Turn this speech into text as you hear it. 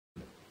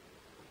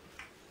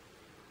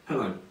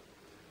Hello,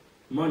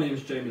 my name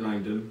is Jamie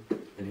Langdon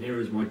and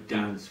here is my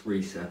dance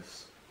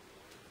recess.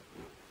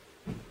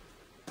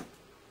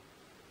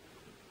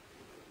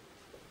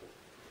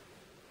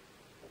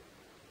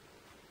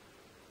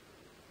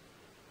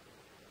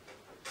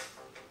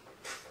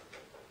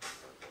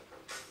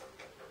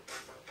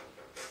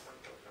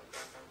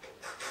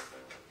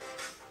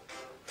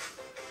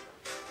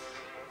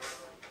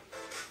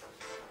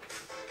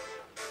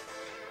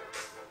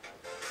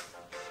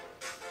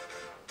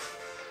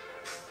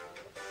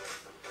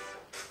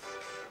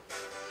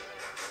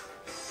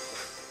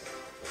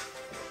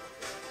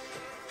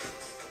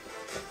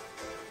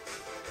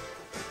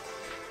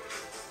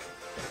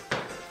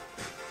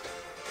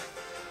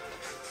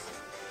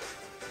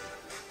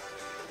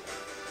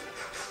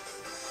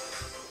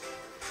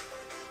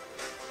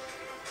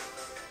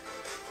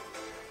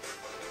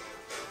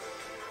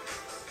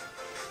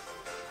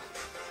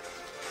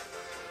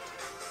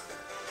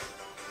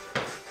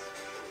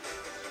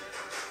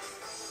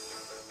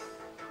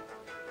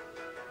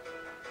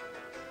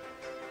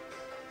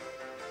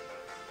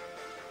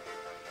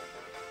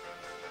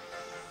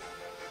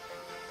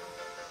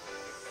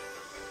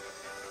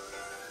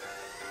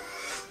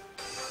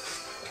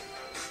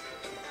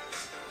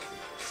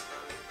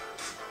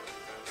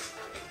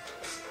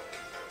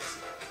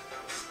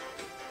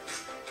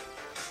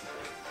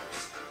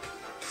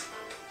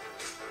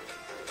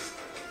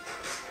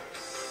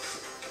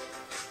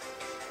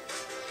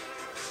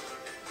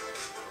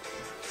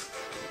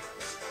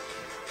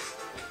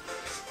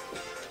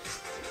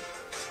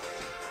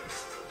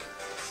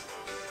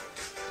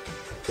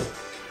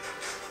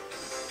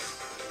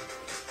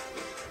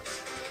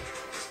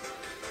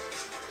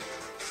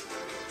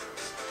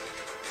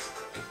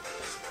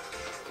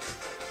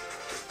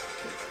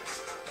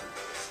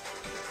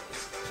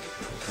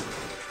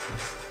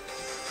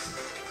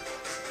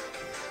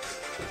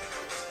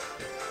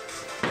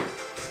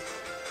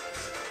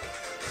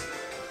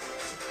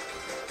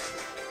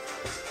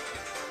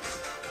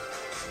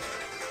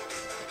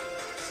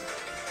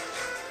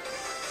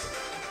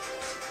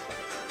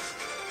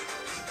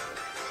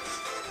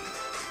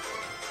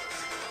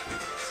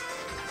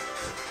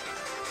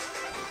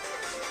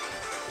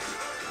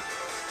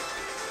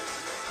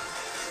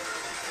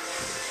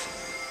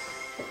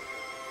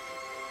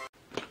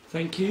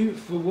 Thank you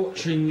for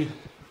watching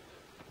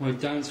my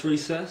dance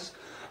recess.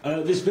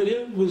 This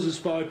video was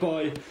inspired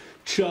by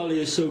Charlie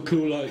Is So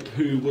Cool Like,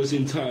 who was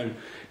in turn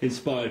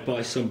inspired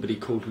by somebody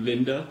called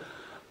Linda.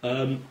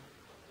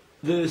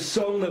 The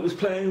song that was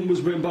playing was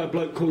written by a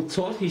bloke called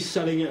Todd. He's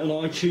selling it on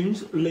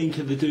iTunes, link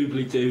in the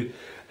doobly-doo,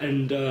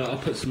 and I'll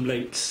put some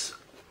links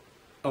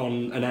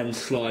on an end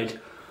slide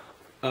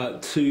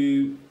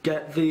to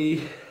get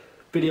the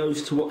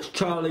videos to watch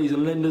Charlie's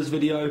and Linda's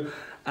video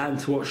and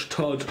to watch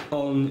Todd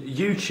on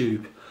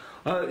YouTube.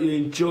 I hope you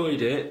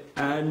enjoyed it,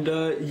 and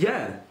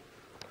yeah,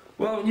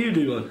 why don't you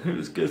do one? It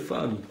was good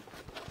fun,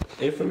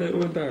 if a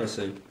little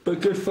embarrassing,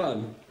 but good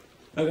fun.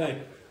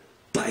 Okay,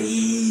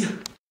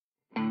 bye!